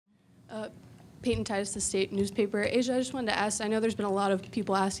Peyton Titus, the state newspaper. Asia, I just wanted to ask, I know there's been a lot of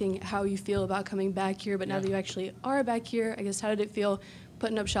people asking how you feel about coming back here, but now that you actually are back here, I guess how did it feel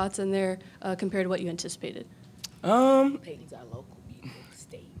putting up shots in there compared to what you anticipated? Peyton's our local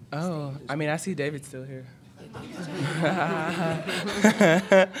state. Oh, I mean, I see David still here.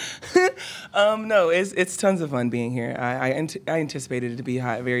 No, it's tons of fun being here. I anticipated it to be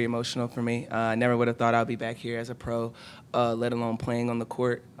very emotional for me. I never would have thought I'd be back here as a pro, let alone playing on the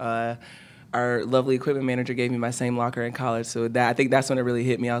court. Our lovely equipment manager gave me my same locker in college, so I think that's when it really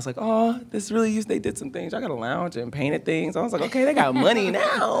hit me. I was like, oh, they did some things. I got a lounge and painted things. I was like, okay, they got money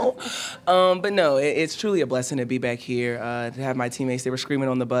now. But no, it's truly a blessing to be back here, to have my teammates. They were screaming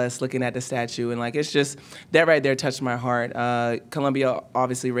on the bus, looking at the statue, and like it's just, that right there touched my heart. Columbia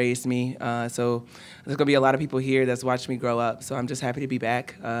obviously raised me, so there's gonna be a lot of people here that's watched me grow up. So I'm just happy to be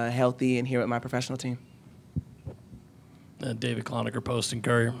back, healthy, and here with my professional team. David Cloninger, Post and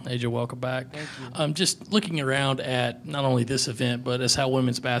Courier. Asia, welcome back. Thank you. Just looking around at not only this event, but as how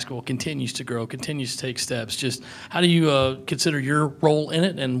women's basketball continues to grow, continues to take steps, just how do you consider your role in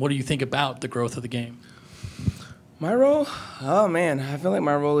it, and what do you think about the growth of the game? My role? Oh, man, I feel like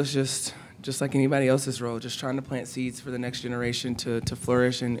my role is just like anybody else's role, just trying to plant seeds for the next generation to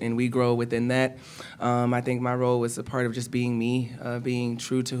flourish, and we grow within that. I think my role was a part of just being me, being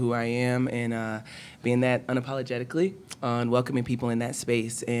true to who I am, and being that unapologetically, and welcoming people in that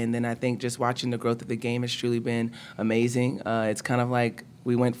space. And then I think just watching the growth of the game has truly been amazing. It's kind of like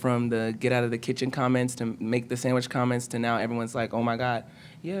we went from the get out of the kitchen comments to make the sandwich comments to now everyone's like, oh my God,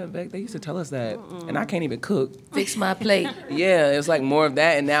 yeah, Beck, they used to tell us that, and I can't even cook. Fix my plate. Yeah, it was like more of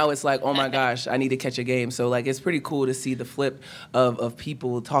that, and now it's like, oh my gosh, I need to catch a game. So like, it's pretty cool to see the flip of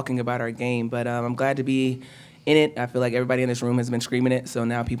people talking about our game. But I'm glad to be in it. I feel like everybody in this room has been screaming it, so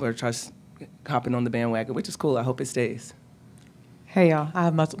now people are just hopping on the bandwagon, which is cool. I hope it stays. Hey, y'all. I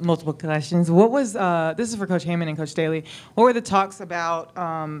have multiple questions. What was, this is for Coach Hammon and Coach Staley, what were the talks about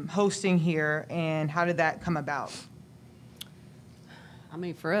hosting here, and how did that come about? I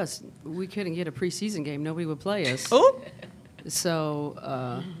mean, for us, we couldn't get a preseason game. Nobody would play us. Oh. So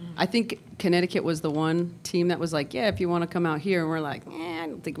I think Connecticut was the one team that was like, yeah, if you want to come out here. And we're like, I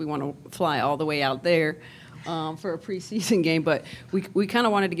don't think we want to fly all the way out there for a preseason game. But we kind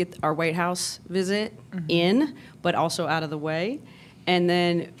of wanted to get our White House visit in, but also out of the way. And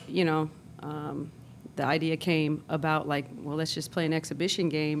then, you know, the idea came about like, well, let's just play an exhibition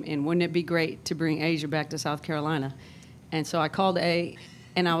game. And wouldn't it be great to bring Asia back to South Carolina? And so I called A,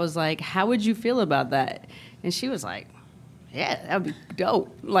 and I was like, how would you feel about that? And she was like, yeah, that would be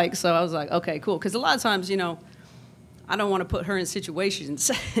dope. Like, so I was like, okay, cool. Because a lot of times, you know, I don't want to put her in situations.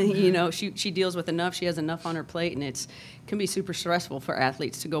 You know, she deals with enough. She has enough on her plate, and it can be super stressful for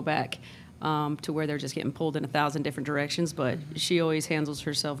athletes to go back to where they're just getting pulled in 1,000 different directions. But she always handles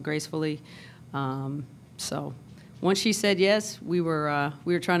herself gracefully. So once she said yes, we were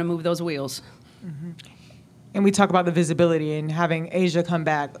trying to move those wheels. And we talk about the visibility and having Asia come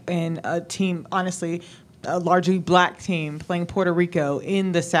back and a team, honestly, a largely black team playing Puerto Rico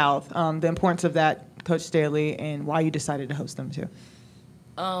in the South. The importance of that, Coach Staley, and why you decided to host them too.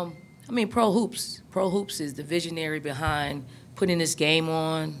 I mean, Pro Hoops. Pro Hoops is the visionary behind putting this game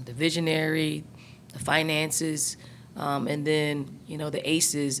on, the visionary, the finances, and then, you know, the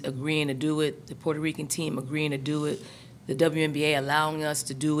Aces agreeing to do it, the Puerto Rican team agreeing to do it, the WNBA allowing us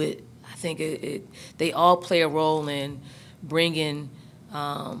to do it. I think they all play a role in bringing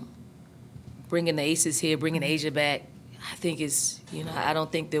the Aces here, bringing Asia back. I think I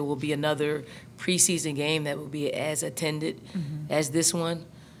don't think there will be another preseason game that will be as attended as this one.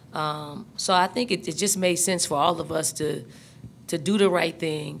 So I think it just made sense for all of us to do the right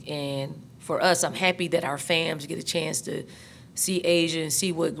thing. And for us, I'm happy that our fans get a chance to see Asia and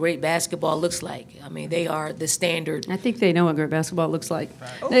see what great basketball looks like. I mean, they are the standard. I think they know what great basketball looks like.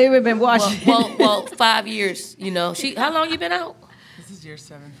 Right. They've been watching. Well, 5 years, you know. How long you been out? This is year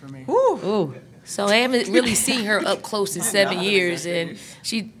 7 for me. Ooh. So I haven't really seen her up close in 7 years, and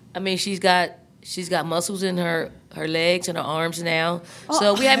she's got muscles in her legs and her arms now.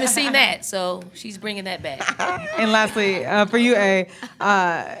 So we haven't seen that. So she's bringing that back. And lastly, for you, A,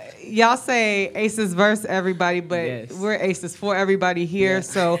 y'all say Aces versus everybody, but yes, we're Aces for everybody here. Yeah.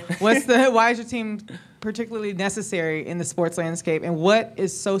 So why is your team particularly necessary in the sports landscape, and what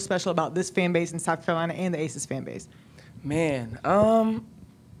is so special about this fan base in South Carolina and the Aces fan base? Man,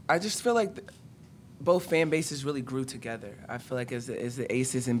 I just feel like both fan bases really grew together. I feel like as the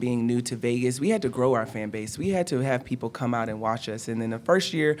Aces and being new to Vegas, we had to grow our fan base. We had to have people come out and watch us. And then the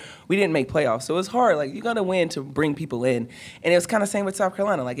first year, we didn't make playoffs. So it was hard. Like, you got to win to bring people in. And it was kind of same with South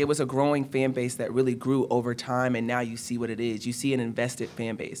Carolina. Like, it was a growing fan base that really grew over time, and now you see what it is. You see an invested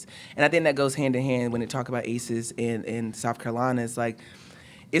fan base. And I think that goes hand in hand when they talk about Aces in South Carolina. It's like,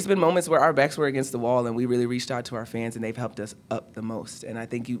 it's been moments where our backs were against the wall and we really reached out to our fans and they've helped us up the most. And I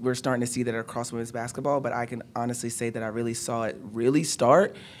think we're starting to see that across women's basketball, but I can honestly say that I really saw it really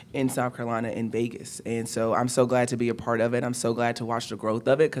start in South Carolina and Vegas. And so I'm so glad to be a part of it. I'm so glad to watch the growth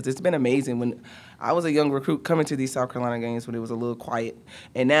of it because it's been amazing. When I was a young recruit coming to these South Carolina games when it was a little quiet,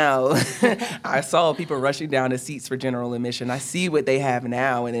 and now I saw people rushing down the seats for general admission. I see what they have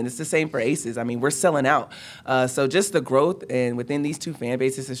now, and then it's the same for Aces. I mean, we're selling out. So just the growth and within these two fan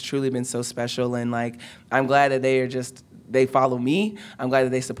bases has truly been so special, and like I'm glad that they follow me. I'm glad that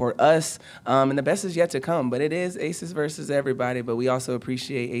they support us, and the best is yet to come. But it is Aces versus everybody, but we also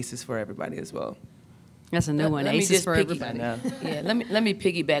appreciate Aces for everybody as well. That's a new one, Let me Aces just for piggy- everybody. Yeah, let me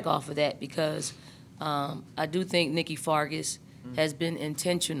piggyback off of that because I do think Nikki Fargas has been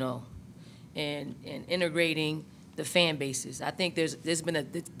intentional in integrating the fan bases. I think there's been a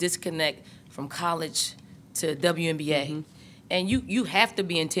disconnect from college to WNBA. And you have to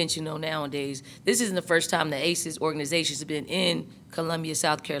be intentional nowadays. This isn't the first time the Aces organization has been in Columbia,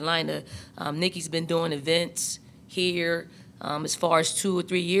 South Carolina. Nikki's been doing events here as far as 2 or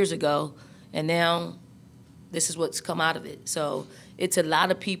 3 years ago, and now this is what's come out of it. So it's a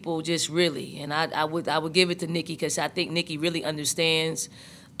lot of people just really, and I would give it to Nikki because I think Nikki really understands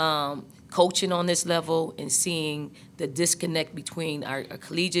coaching on this level and seeing the disconnect between our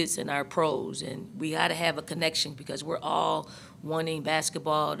collegiates and our pros. And we got to have a connection because we're all wanting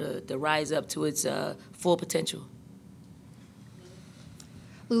basketball to rise up to its full potential.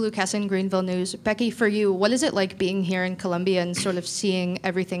 Lulu Kessin, Greenville News. Becky, for you, what is it like being here in Columbia and sort of seeing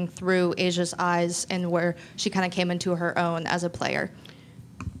everything through Asia's eyes and where she kind of came into her own as a player?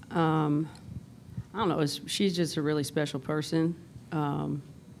 I don't know. She's just a really special person.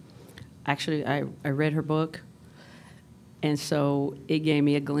 Actually, I read her book, and so it gave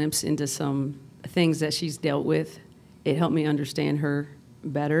me a glimpse into some things that she's dealt with. It helped me understand her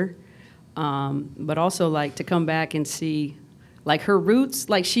better, but also like to come back and see like her roots.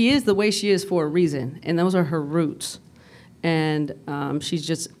 Like she is the way she is for a reason, and those are her roots. And she's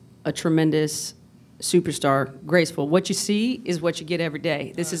just a tremendous superstar, graceful. What you see is what you get every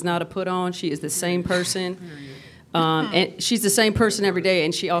day. This is not a put on. She is the same person. And she's the same person every day,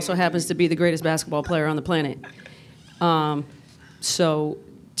 and she also happens to be the greatest basketball player on the planet. So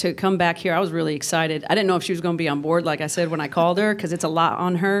to come back here, I was really excited. I didn't know if she was going to be on board, like I said, when I called her, because it's a lot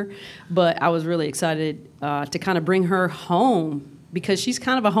on her. But I was really excited to kind of bring her home, because she's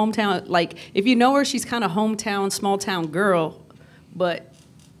kind of a hometown, like, if you know her, she's kind of hometown, small-town girl, but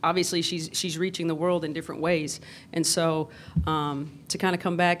obviously she's reaching the world in different ways. And so to kind of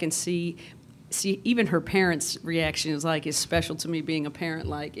come back and see even her parents' reaction is special to me being a parent.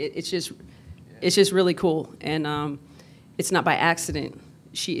 Like it's just really cool, and it's not by accident.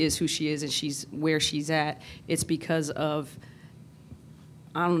 She is who she is, and she's where she's at. It's because of,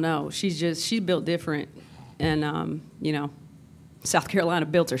 I don't know. She's built different, and South Carolina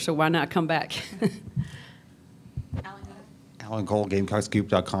built her, so why not come back? Alan Cole,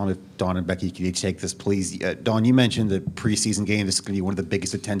 GamecockScoop.com. If Dawn and Becky could each take this, please. Dawn, you mentioned the preseason game. This is going to be one of the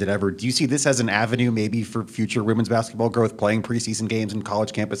biggest attended ever. Do you see this as an avenue maybe for future women's basketball growth, playing preseason games in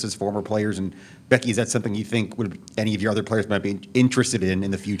college campuses, former players? And Becky, is that something you think any of your other players might be interested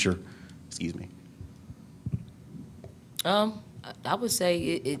in the future? Excuse me. I would say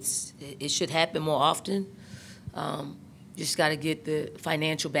it should happen more often. Just got to get the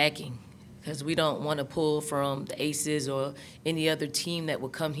financial backing, because we don't want to pull from the Aces or any other team that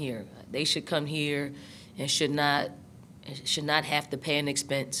would come here. They should come here and should not have to pay an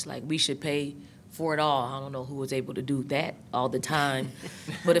expense. Like, we should pay for it all. I don't know who was able to do that all the time.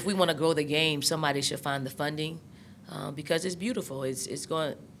 But if we want to grow the game, somebody should find the funding, because it's beautiful.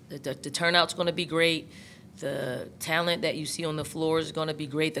 The turnout's going to be great. The talent that you see on the floor is going to be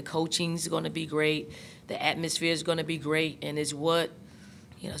great. The coaching's going to be great. The atmosphere is going to be great, and it's what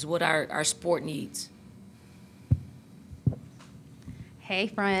our sport needs. Hey,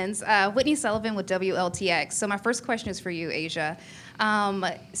 friends. Whitney Sullivan with WLTX. So my first question is for you, Asia.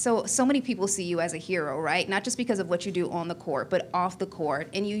 So many people see you as a hero, right? Not just because of what you do on the court, but off the court.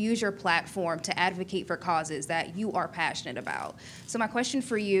 And you use your platform to advocate for causes that you are passionate about. So my question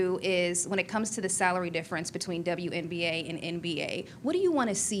for you is, when it comes to the salary difference between WNBA and NBA, what do you want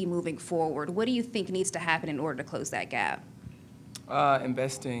to see moving forward? What do you think needs to happen in order to close that gap?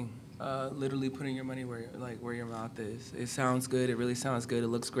 Investing. Literally putting your money where your mouth is. It sounds good. It really sounds good. It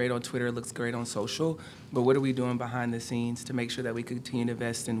looks great on Twitter. It looks great on social. But what are we doing behind the scenes to make sure that we continue to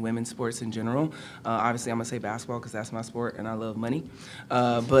invest in women's sports in general? Obviously, I'm gonna say basketball because that's my sport and I love money.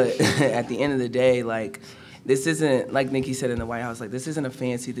 But at the end of the day, like, this isn't, like Nikki said in the White House, like, this isn't a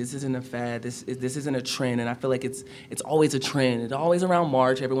fancy, this isn't a fad, this isn't a trend, and I feel like it's always a trend. It's always around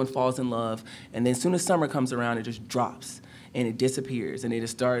March, everyone falls in love, and then as soon as summer comes around, it just drops, and it disappears, and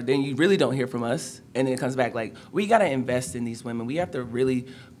then you really don't hear from us, and then it comes back. Like, we gotta invest in these women. We have to really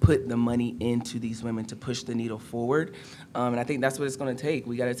put the money into these women to push the needle forward, and I think that's what it's gonna take.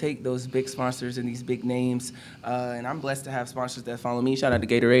 We gotta take those big sponsors and these big names, and I'm blessed to have sponsors that follow me. Shout out to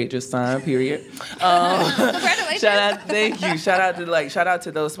Gatorade, just signed, period. Congratulations. Thank you. Shout out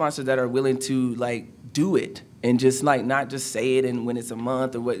to those sponsors that are willing to do it and just not just say it and when it's a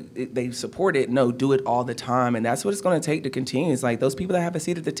month or they support it. No, do it all the time, and that's what it's going to take to continue. It's like those people that have a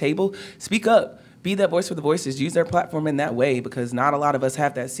seat at the table, speak up, be that voice for the voices, use their platform in that way because not a lot of us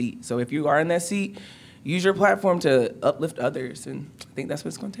have that seat. So if you are in that seat, use your platform to uplift others, and I think that's what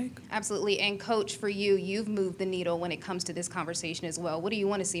it's going to take. Absolutely. And Coach, for you, you've moved the needle when it comes to this conversation as well. What do you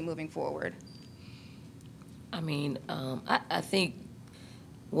want to see moving forward? I mean, I think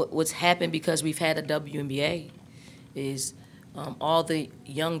what's happened because we've had a WNBA is all the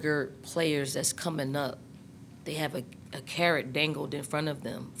younger players that's coming up, they have a carrot dangled in front of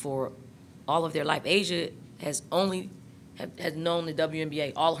them for all of their life. Asia has known the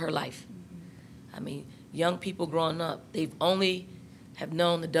WNBA all her life. I mean, young people growing up, they've only have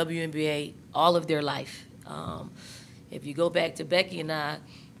known the WNBA all of their life. If you go back to Becky and I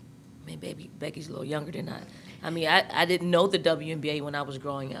mean, Becky's a little younger than I. I mean, I didn't know the WNBA when I was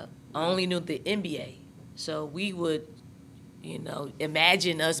growing up. I only knew the NBA. So we would,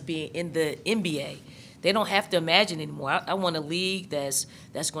 imagine us being in the NBA. They don't have to imagine anymore. I want a league that's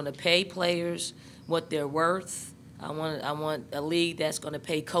going to pay players what they're worth. I want a league that's going to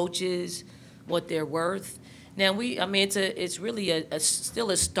pay coaches what they're worth. Now it's really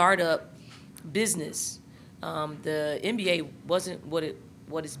still a startup business. The NBA wasn't what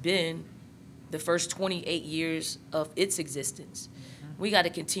it's been the first 28 years of its existence. We got to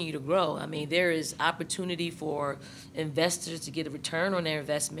continue to grow. I mean, there is opportunity for investors to get a return on their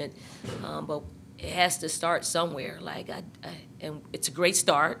investment, but it has to start somewhere. And it's a great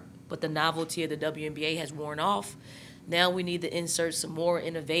start, but the novelty of the WNBA has worn off. Now we need to insert some more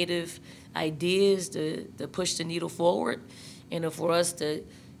innovative ideas to push the needle forward, and for us to,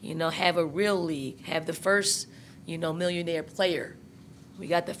 have a real league, have the first, millionaire player. We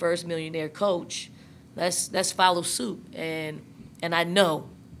got the first millionaire coach. Let's follow suit. And I know,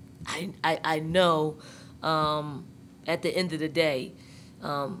 at the end of the day,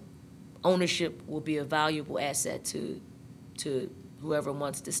 ownership will be a valuable asset to whoever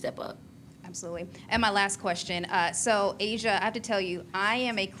wants to step up. Absolutely. And my last question. So, Asia, I have to tell you, I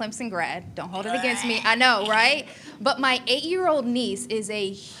am a Clemson grad. Don't hold it against me. I know, right? But my 8-year-old niece is a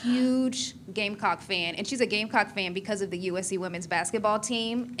huge Gamecock fan, and she's a Gamecock fan because of the USC women's basketball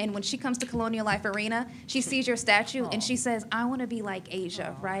team. And when she comes to Colonial Life Arena, she sees your statue, and she says, I want to be like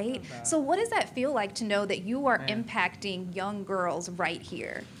Asia, right? So what does that feel like to know that you are impacting young girls right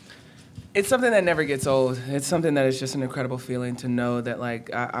here? It's something that never gets old. It's something that is just an incredible feeling to know that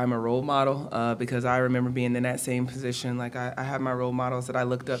I'm a role model because I remember being in that same position. I have my role models that I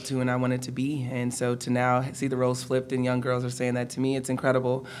looked up to and I wanted to be. And so to now see the roles flipped and young girls are saying that to me, it's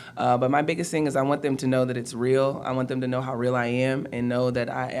incredible. But my biggest thing is I want them to know that it's real. I want them to know how real I am and know that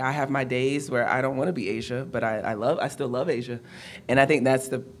I have my days where I don't want to be Asia, but I still love Asia. And I think that's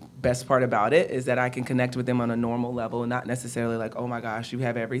the best part about it is that I can connect with them on a normal level, not necessarily like, oh my gosh, you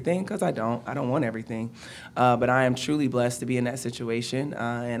have everything, because I don't want everything. But I am truly blessed to be in that situation,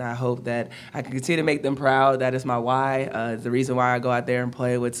 and I hope that I can continue to make them proud. That is my why. The reason why I go out there and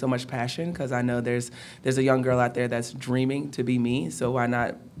play with so much passion, because I know there's a young girl out there that's dreaming to be me, so why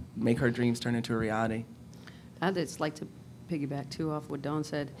not make her dreams turn into a reality? I'd just like to piggyback too off what Dawn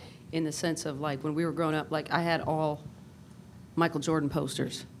said, in the sense of when we were growing up, I had all Michael Jordan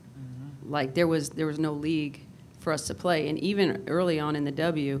posters. There was no league for us to play. And even early on in the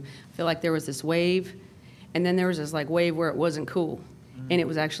W, I feel like there was this wave, and then there was this wave where it wasn't cool. And it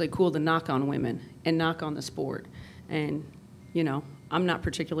was actually cool to knock on women and knock on the sport. And, I'm not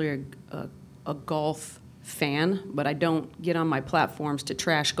particularly a golf fan, but I don't get on my platforms to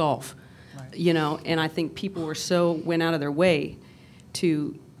trash golf. Right. And I think people went out of their way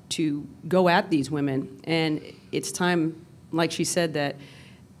to go at these women. And it's time, like she said, that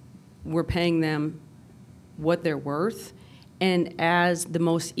we're paying them what they're worth. And as the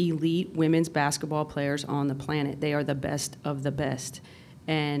most elite women's basketball players on the planet, they are the best of the best.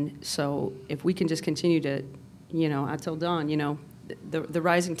 And so if we can just continue to, I told Dawn, the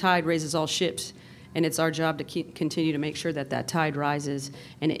rising tide raises all ships. And it's our job to continue to make sure that that tide rises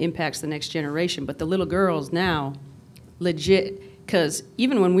and it impacts the next generation. But the little girls now, legit, because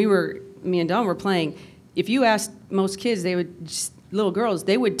even when me and Dawn were playing, if you asked most kids, little girls,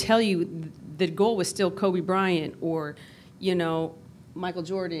 they would tell you the goal was still Kobe Bryant or, Michael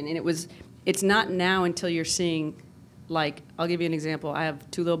Jordan. And it's not now until you're seeing, like, I'll give you an example. I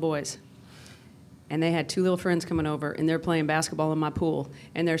have 2 little boys. And they had 2 little friends coming over, and they're playing basketball in my pool.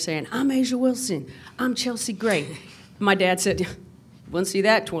 And they're saying, I'm Asia Wilson. I'm Chelsea Gray. My dad said, wouldn't see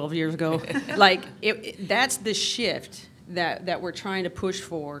that 12 years ago. Like, that's the shift that we're trying to push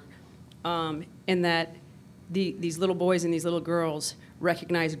for, and that these little boys and these little girls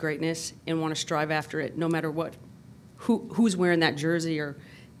recognize greatness and want to strive after it, no matter who's wearing that jersey, or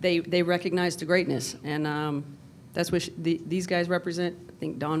they recognize the greatness. And that's what these guys represent. I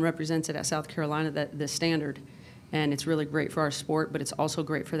think Dawn represents it at South Carolina, the standard. And it's really great for our sport, but it's also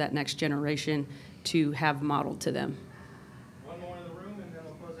great for that next generation to have modeled to them. One more in the room, and then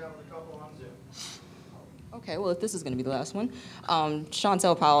we'll close out with a couple on Zoom. Okay, well, if this is going to be the last one.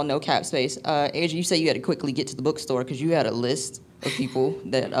 Chantel Powell, No Cap Space. Asia, you said you had to quickly get to the bookstore because you had a list of people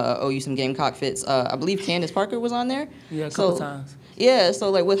that owe you some Gamecock fits. I believe Candace Parker was on there. Yeah, a couple times. Yeah, so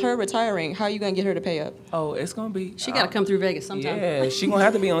like with her retiring, how are you gonna get her to pay up? Oh, it's gonna be. She gotta come through Vegas sometime. Yeah, she gonna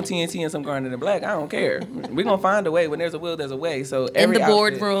have to be on TNT and some Garnet and Black. I don't care. We're gonna find a way. When there's a will, there's a way. So every in the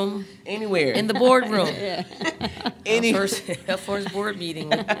outfit, boardroom, anywhere. In the boardroom. Yeah. Her first board meeting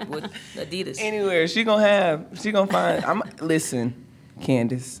with Adidas. Anywhere she gonna find. Listen,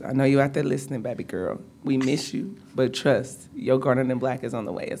 Candace. I know you out there listening, baby girl. We miss you, but trust, your Garnet and Black is on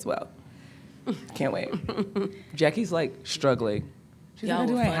the way as well. Can't wait. Jackie's like struggling. She's Y'all like,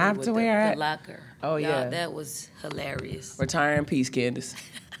 do were I funny have with to wear the it? locker. Oh, yeah. That was hilarious. Retire in peace, Candace.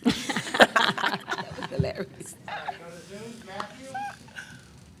 That was hilarious. All right, go to Zoom. Matthew.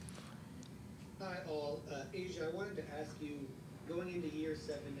 Hi, all. Asia, I wanted to ask you, going into year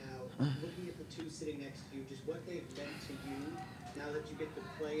 7 now, looking at the 2 sitting next to you, just what they've meant to you now that you get to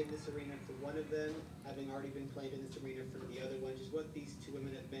play in this arena for one of them, having already been played in this arena for the other one, just what these 2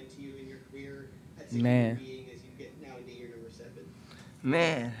 women have meant to you in your career at Man. being as you get now into year number 7.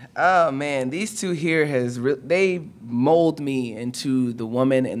 Man, oh man, these 2 here they mold me into the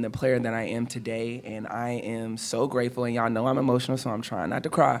woman and the player that I am today, and I am so grateful. And y'all know I'm emotional, so I'm trying not to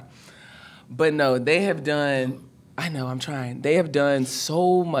cry. But no, they have done. I know I'm trying. They have done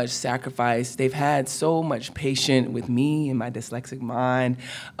so much sacrifice. They've had so much patience with me and my dyslexic mind,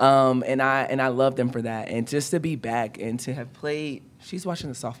 and I love them for that. And just to be back and to have played. She's watching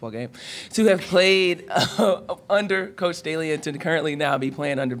the softball game. To have played under Coach Staley and to currently now be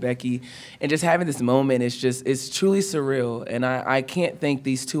playing under Becky and just having this moment, it's truly surreal. And I can't thank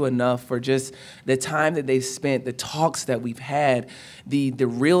these 2 enough for just the time that they've spent, the talks that we've had, the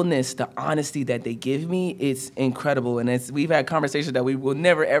realness, the honesty that they give me. It's incredible. And we've had conversations that we will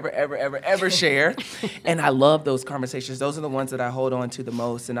never, ever, ever, ever, ever share. And I love those conversations. Those are the ones that I hold on to the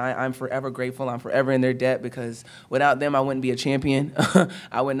most. And I'm forever grateful. I'm forever in their debt because without them, I wouldn't be a champion.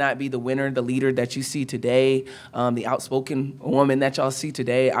 I would not be the winner, the leader that you see today, the outspoken woman that y'all see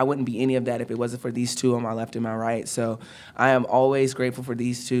today. I wouldn't be any of that if it wasn't for these 2 on my left and my right. So I am always grateful for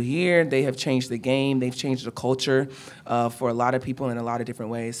these 2 here. They have changed the game. They've changed the culture for a lot of people in a lot of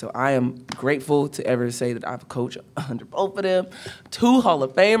different ways. So I am grateful to ever say that I've coached under both of them. 2 Hall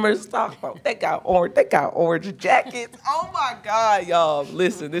of Famers. Talk about they got orange jackets. Oh my God, y'all.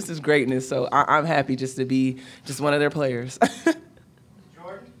 Listen, this is greatness. So I'm happy just to be just one of their players.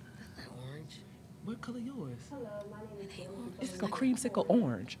 What color yours? Hello, my name is It's a creamsicle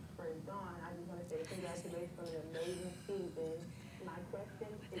orange. For Dawn, I just want to say congratulations on an amazing season. My question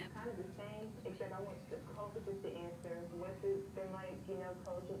is kind of the same, except I want the coaches to answer. What's it been like,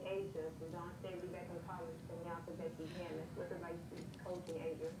 coaching Asia from Dawn Staley back in college and now for Becky Hammon? What's it like coaching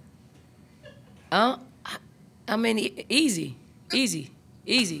Asia? I mean, easy.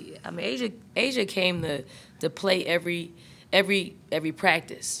 I mean, Asia came to play every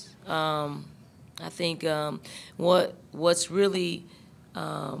practice. I think what's really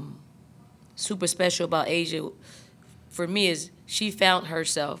super special about Asia for me is she found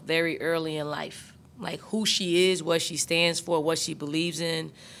herself very early in life, like who she is, what she stands for, what she believes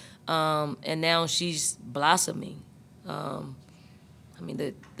in, and now she's blossoming. I mean,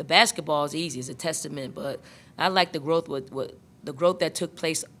 the basketball is easy; it's a testament, but I like the growth the growth that took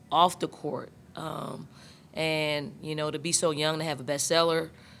place off the court, and to be so young to have a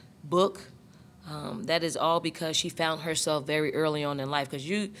bestseller book. that is all because she found herself very early on in life. Because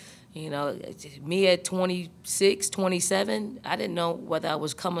you know, me at 26, 27, I didn't know whether I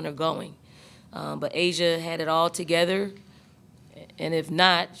was coming or going. But Asia had it all together, and if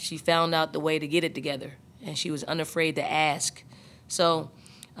not, she found out the way to get it together, and she was unafraid to ask. So,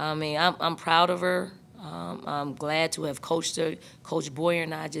 I mean, I'm proud of her. I'm glad to have coached her. Coach Boyer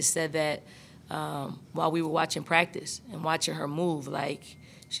and I just said that while we were watching practice and watching her move. Like,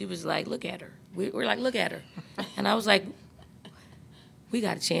 she was like, look at her. We're like, look at her. And I was like, we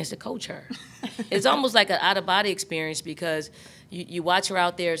got a chance to coach her. It's almost like an out-of-body experience because you watch her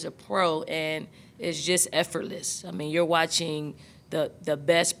out there as a pro, and it's just effortless. I mean, you're watching the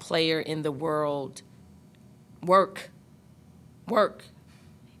best player in the world work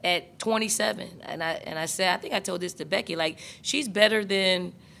at 27. And I said, I think I told this to Becky, like, she's better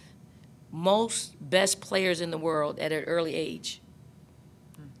than most best players in the world at an early age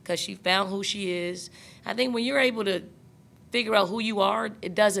because she found who she is. I think when you're able to figure out who you are,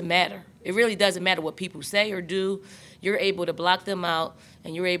 it doesn't matter. It really doesn't matter what people say or do. You're able to block them out,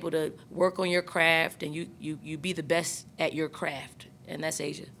 and you're able to work on your craft, and you be the best at your craft, and that's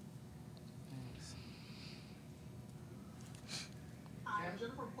Asia. Hi, I'm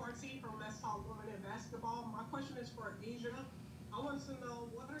Jennifer Party from Let's Talk Women in Basketball. My question is for Asia. I want to know,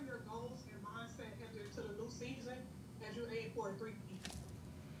 what are your goals and mindset headed into the new season as you aim for a three-peat?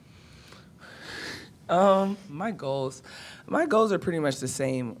 My goals are pretty much the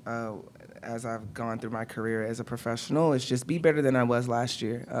same as I've gone through my career as a professional. It's just be better than I was last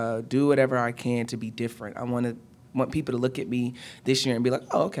year. Do whatever I can to be different. I want people to look at me this year and be like,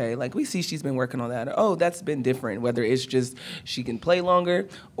 oh, okay, like we see she's been working on that. Or, oh, that's been different. Whether it's just she can play longer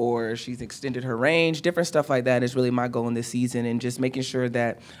or she's extended her range, different stuff like that is really my goal in this season, and just making sure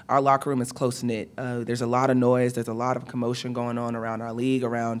that our locker room is close-knit. There's a lot of noise. There's a lot of commotion going on around our league,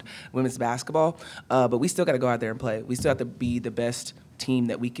 around women's basketball, but we still got to go out there and play. We still have to be the best team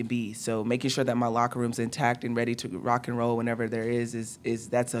that we can be. So making sure that my locker room's intact and ready to rock and roll whenever there is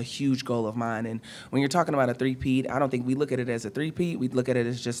that's a huge goal of mine. And when you're talking about a three-peat, I don't think we look at it as a three-peat. We look at it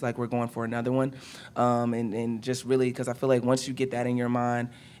as just like we're going for another one. And just really, because I feel like once you get that in your mind,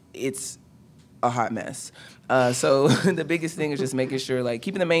 it's a hot mess. So the biggest thing is just making sure, like,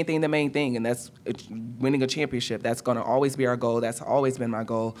 keeping the main thing, and that's winning a championship. That's going to always be our goal. That's always been my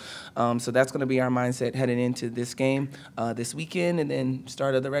goal. So that's going to be our mindset heading into this game this weekend and then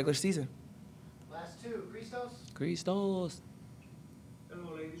start of the regular season. Last two, Christos. Christos.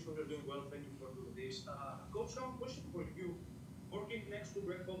 Hello, ladies. Hope you're doing well. Thank you for doing this. Coach, some question for you. Working next to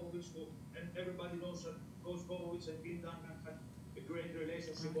Greg Popovich, and everybody knows that Coach Popovich and Tim Duncan had a great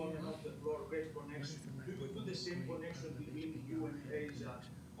relationship on and off the floor, great connection. Do you do the same connection between you and Asia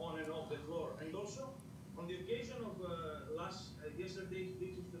on and off the floor? And also, on the occasion of yesterday's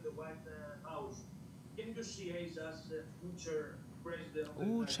visit to the White House, can you see Asia as the future president of the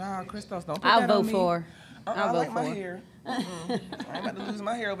United Child, States? Christos, don't put I'll that vote on me. for. I like my hair. I ain't about to lose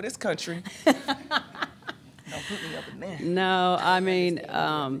my hair over this country. Don't put me up in there. No, I mean,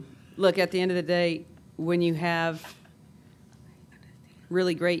 look, at the end of the day, when you have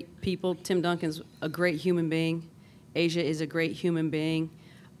really great people, Tim Duncan's a great human being, Asia is a great human being,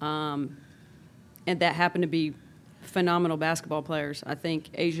 and that happen to be phenomenal basketball players. I think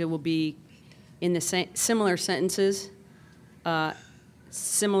Asia will be in the similar sentences,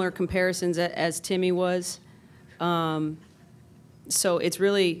 similar comparisons as Timmy was. So it's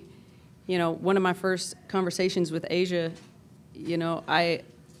really, one of my first conversations with Asia, I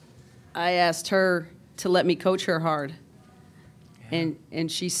asked her to let me coach her hard. And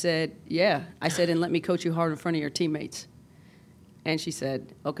she said, yeah. I said, and let me coach you hard in front of your teammates. And she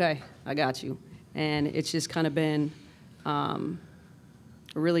said, okay, I got you. And it's just kind of been a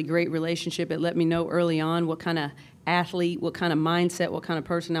really great relationship. It let me know early on what kind of athlete, what kind of mindset, what kind of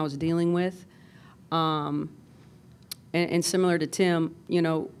person I was dealing with. And similar to Tim,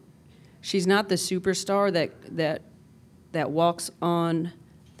 she's not the superstar that walks on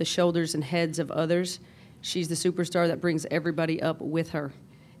the shoulders and heads of others. She's the superstar that brings everybody up with her.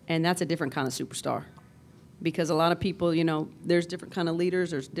 And that's a different kind of superstar. Because a lot of people, there's different kind of leaders,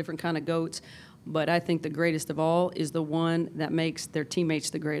 there's different kind of GOATs, but I think the greatest of all is the one that makes their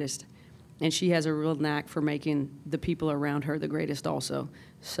teammates the greatest. And she has a real knack for making the people around her the greatest also.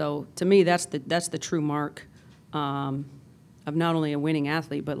 So to me, that's the true mark of not only a winning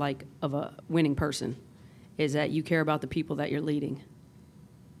athlete, but like of a winning person, is that you care about the people that you're leading.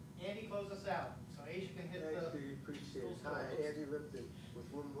 Andy, close us out. So Asia can hit the... Appreciate it. Hi, Andy Lipton with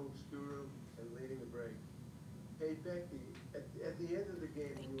Women Hoops Guru and Leading the Break. Hey, Becky, at the end of the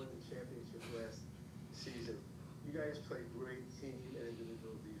game when you won the championship last season, you guys played great team and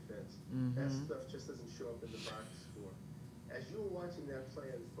individual defense. That stuff just doesn't show up in the box score. As you were watching that play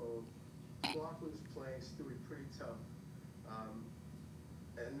unfold, Clark was playing Stewie pretty tough.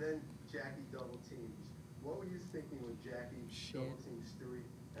 And then Jackie double teams. What were you thinking when Jackie double teamed Stewie?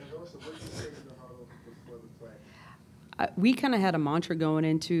 And also, what did you say in the huddle before the play? We kind of had a mantra going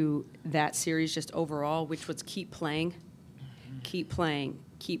into that series just overall, which was keep playing, keep playing,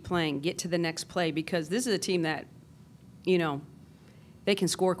 keep playing, get to the next play, because this is a team that, you know, they can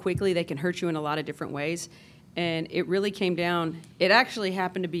score quickly, they can hurt you in a lot of different ways. And it really came down, it actually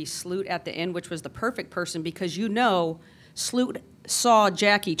happened to be Sloot at the end, which was the perfect person, because you know Sloot saw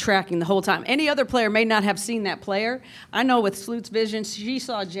Jackie tracking the whole time. Any other player may not have seen that player. I know with Sloot's vision, she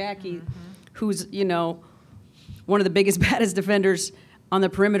saw Jackie, who's, you know, one of the biggest, baddest defenders on the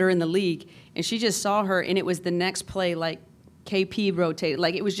perimeter in the league, and she just saw her, and it was the next play, like KP rotated,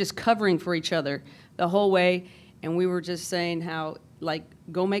 like it was just covering for each other the whole way, and we were just saying how, like,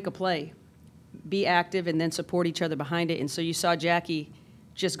 go make a play, be active, and then support each other behind it. And so you saw Jackie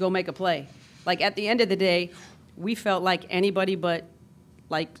just go make a play. Like, at the end of the day, we felt like anybody but,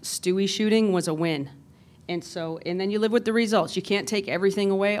 like, Stewie shooting was a win. And so, and then you live with the results. You can't take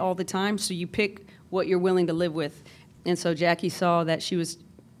everything away all the time, so you pick what you're willing to live with. And so Jackie saw that she was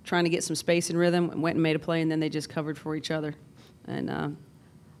trying to get some space and rhythm and went and made a play, and then they just covered for each other. And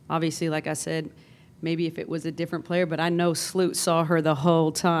obviously, like I said, maybe if it was a different player, but I know Sloot saw her the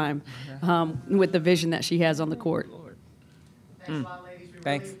whole time with the vision that she has on the court. Thanks a lot, ladies. We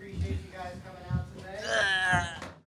Thanks. really appreciate you guys coming